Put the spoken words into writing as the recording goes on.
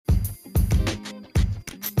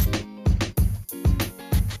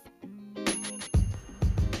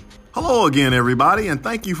Hello again, everybody, and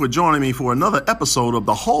thank you for joining me for another episode of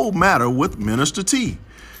The Whole Matter with Minister T.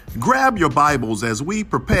 Grab your Bibles as we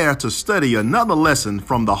prepare to study another lesson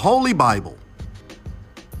from the Holy Bible.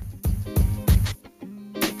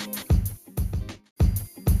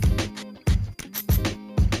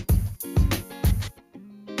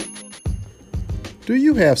 Do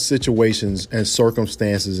you have situations and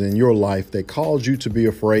circumstances in your life that cause you to be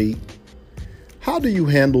afraid? How do you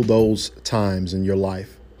handle those times in your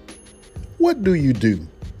life? What do you do?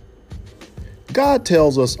 God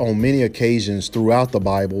tells us on many occasions throughout the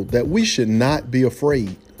Bible that we should not be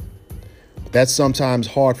afraid. That's sometimes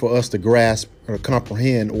hard for us to grasp or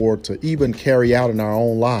comprehend or to even carry out in our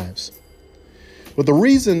own lives. But the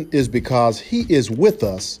reason is because He is with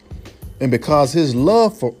us and because His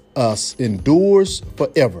love for us endures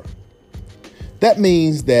forever. That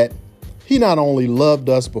means that He not only loved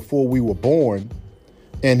us before we were born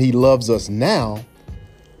and He loves us now,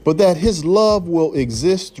 but that His love will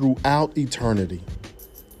exist throughout eternity.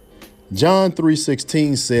 John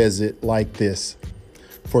 3:16 says it like this: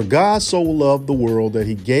 "For God so loved the world that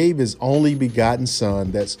He gave His only begotten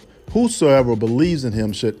Son, that whosoever believes in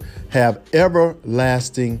Him should have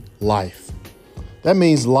everlasting life." That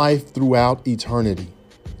means life throughout eternity.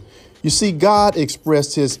 You see, God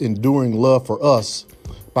expressed His enduring love for us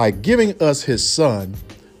by giving us His Son,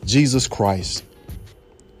 Jesus Christ.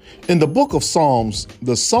 In the book of Psalms,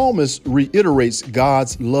 the psalmist reiterates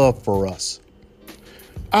God's love for us.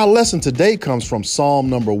 Our lesson today comes from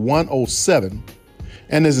Psalm number 107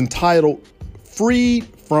 and is entitled "Freed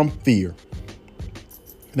from Fear."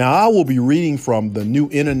 Now, I will be reading from the New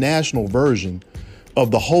International Version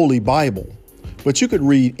of the Holy Bible, but you could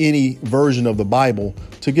read any version of the Bible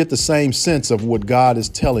to get the same sense of what God is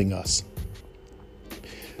telling us.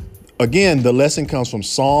 Again, the lesson comes from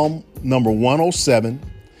Psalm number 107.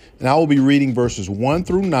 And I will be reading verses 1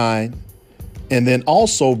 through 9, and then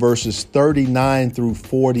also verses 39 through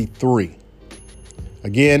 43.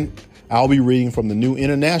 Again, I'll be reading from the New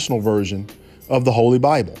International Version of the Holy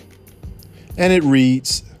Bible. And it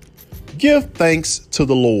reads, "Give thanks to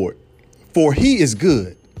the Lord, for He is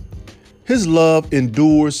good. His love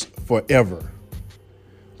endures forever.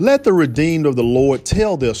 Let the redeemed of the Lord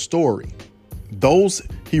tell their story, those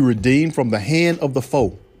He redeemed from the hand of the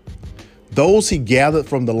foe. Those He gathered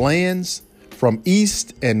from the lands, from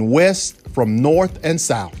east and west, from north and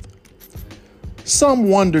south. Some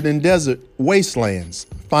wandered in desert wastelands,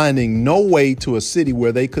 finding no way to a city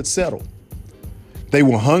where they could settle. They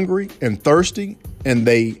were hungry and thirsty, and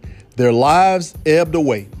their lives ebbed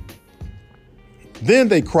away. Then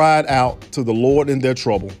they cried out to the Lord in their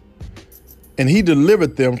trouble, and He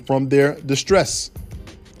delivered them from their distress.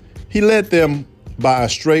 He led them by a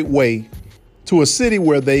straight way to a city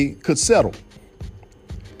where they could settle.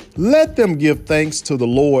 Let them give thanks to the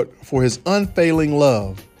Lord for His unfailing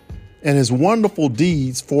love and His wonderful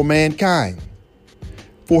deeds for mankind.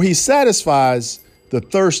 For He satisfies the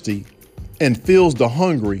thirsty and fills the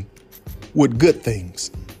hungry with good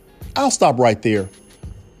things." I'll stop right there.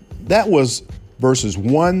 That was verses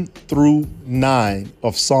 1 through 9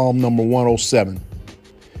 of Psalm number 107.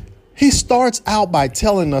 He starts out by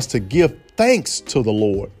telling us to give thanks to the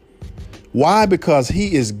Lord. Why? Because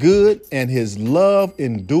He is good and His love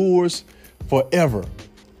endures forever.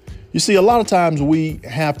 You see, a lot of times we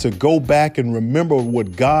have to go back and remember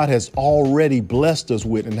what God has already blessed us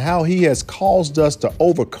with and how He has caused us to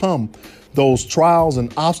overcome those trials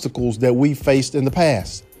and obstacles that we faced in the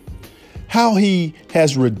past. How He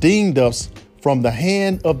has redeemed us from the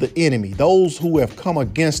hand of the enemy, those who have come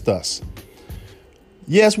against us.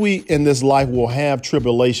 Yes, we in this life will have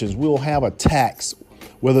tribulations. We'll have attacks,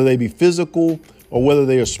 whether they be physical or whether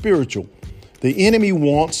they are spiritual. The enemy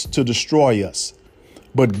wants to destroy us,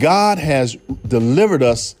 but God has delivered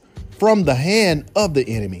us from the hand of the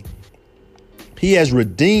enemy. He has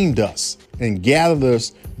redeemed us and gathered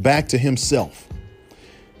us back to Himself.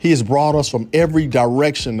 He has brought us from every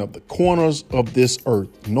direction of the corners of this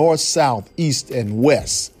earth, north, south, east, and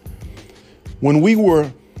west. When we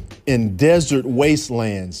were in desert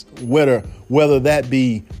wastelands, whether that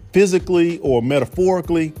be physically or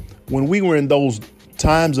metaphorically, when we were in those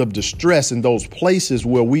times of distress, in those places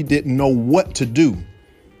where we didn't know what to do,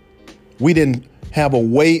 we didn't have a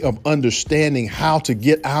way of understanding how to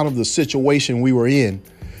get out of the situation we were in,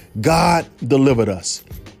 God delivered us.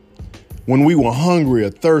 When we were hungry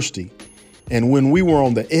or thirsty, and when we were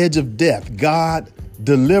on the edge of death, God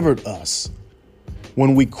delivered us.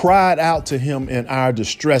 When we cried out to Him in our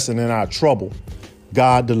distress and in our trouble,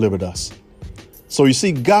 God delivered us. So you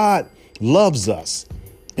see, God loves us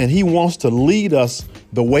and He wants to lead us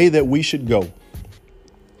the way that we should go.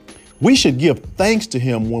 We should give thanks to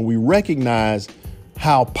him when we recognize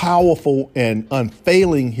how powerful and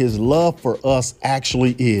unfailing his love for us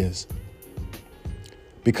actually is.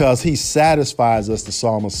 Because he satisfies us, the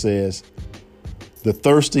psalmist says, the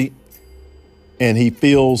thirsty, and he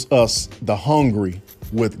fills us, the hungry,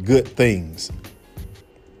 with good things.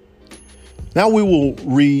 Now we will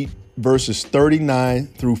read verses 39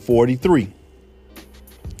 through 43.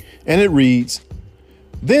 And it reads,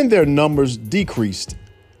 "Then their numbers decreased,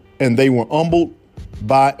 and they were humbled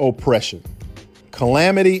by oppression,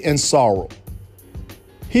 calamity, and sorrow.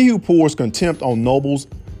 He who pours contempt on nobles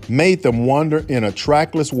made them wander in a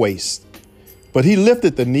trackless waste. But he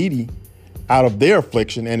lifted the needy out of their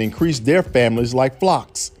affliction and increased their families like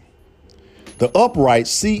flocks. The upright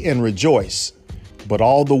see and rejoice, but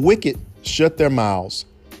all the wicked shut their mouths.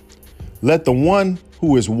 Let the one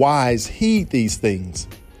who is wise heed these things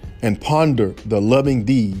and ponder the loving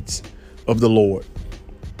deeds of the Lord."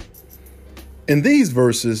 In these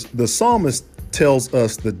verses, the psalmist tells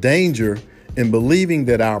us the danger in believing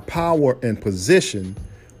that our power and position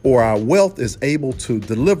or our wealth is able to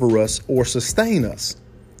deliver us or sustain us.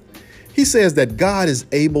 He says that God is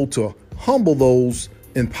able to humble those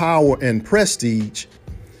in power and prestige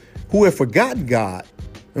who have forgotten God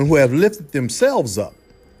and who have lifted themselves up,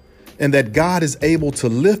 and that God is able to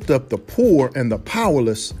lift up the poor and the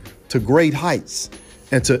powerless to great heights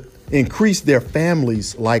and to increase their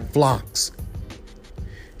families like flocks.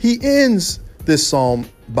 He ends this psalm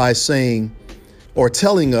by saying or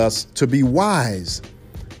telling us to be wise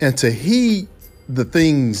and to heed the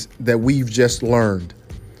things that we've just learned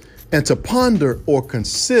and to ponder or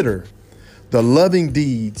consider the loving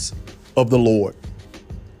deeds of the Lord.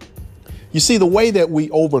 You see, the way that we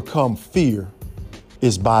overcome fear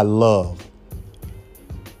is by love.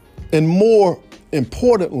 And more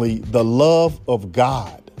importantly, the love of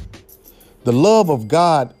God. The love of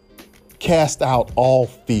God casts out all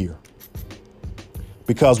fear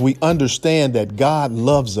because we understand that God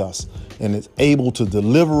loves us and is able to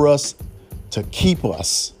deliver us, to keep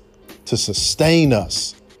us, to sustain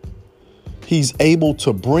us. He's able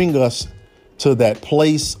to bring us to that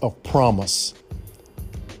place of promise.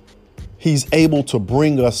 He's able to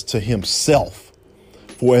bring us to himself.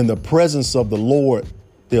 For in the presence of the Lord,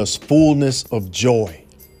 there's fullness of joy.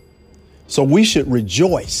 So we should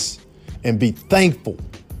rejoice and be thankful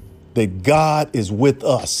that God is with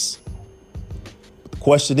us. The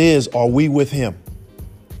question is, are we with him?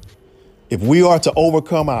 If we are to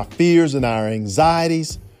overcome our fears and our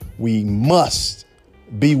anxieties, we must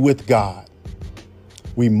be with God.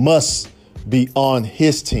 We must be on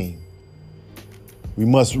his team. We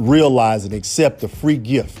must realize and accept the free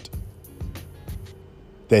gift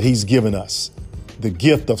that he's given us, the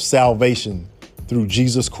gift of salvation through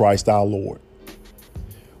Jesus Christ our Lord.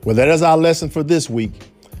 Well, that is our lesson for this week.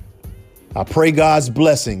 I pray God's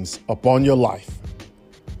blessings upon your life.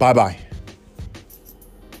 Bye-bye.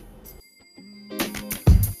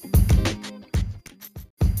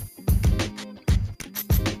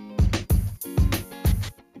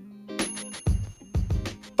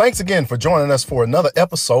 Thanks again for joining us for another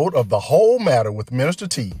episode of The Whole Matter with Minister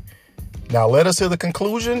T. Now let us hear the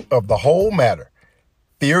conclusion of the whole matter.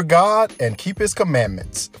 Fear God and keep his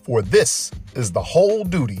commandments, for this is the whole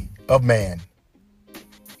duty of man.